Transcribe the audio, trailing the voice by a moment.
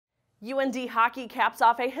UND hockey caps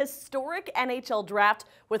off a historic NHL draft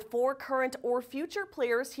with 4 current or future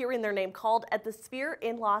players hearing their name called at the Sphere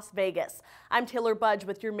in Las Vegas. I'm Taylor Budge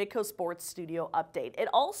with your Midco Sports studio update. It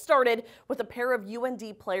all started with a pair of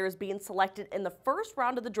UND players being selected in the first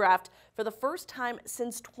round of the draft for the first time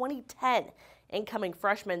since 2010. Incoming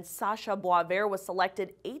freshman Sasha Boisvert was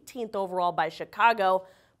selected 18th overall by Chicago.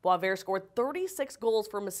 Boisvert scored 36 goals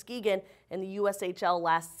for Muskegon in the USHL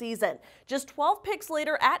last season. Just 12 picks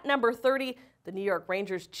later, at number 30, the New York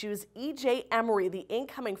Rangers choose E.J. Emery, the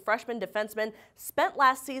incoming freshman defenseman, spent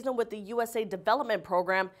last season with the USA Development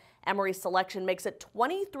Program. Emery's selection makes it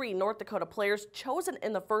 23 North Dakota players chosen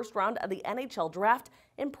in the first round of the NHL Draft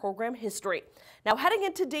in program history. Now heading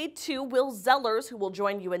into day 2, Will Zellers, who will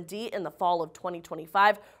join UND in the fall of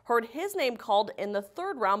 2025, heard his name called in the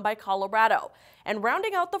 3rd round by Colorado. And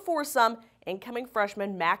rounding out the foursome, incoming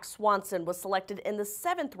freshman Max Swanson was selected in the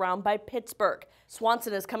 7th round by Pittsburgh.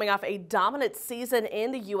 Swanson is coming off a dominant season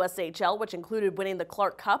in the USHL, which included winning the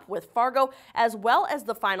Clark Cup with Fargo, as well as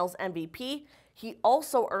the Finals MVP. He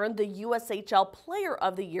also earned the USHL Player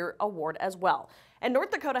of the Year award as well. And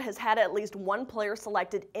North Dakota has had at least one player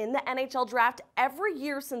selected in the NHL Draft every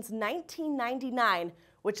year since 1999,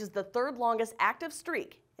 which is the 3rd longest active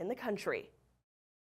streak in the country.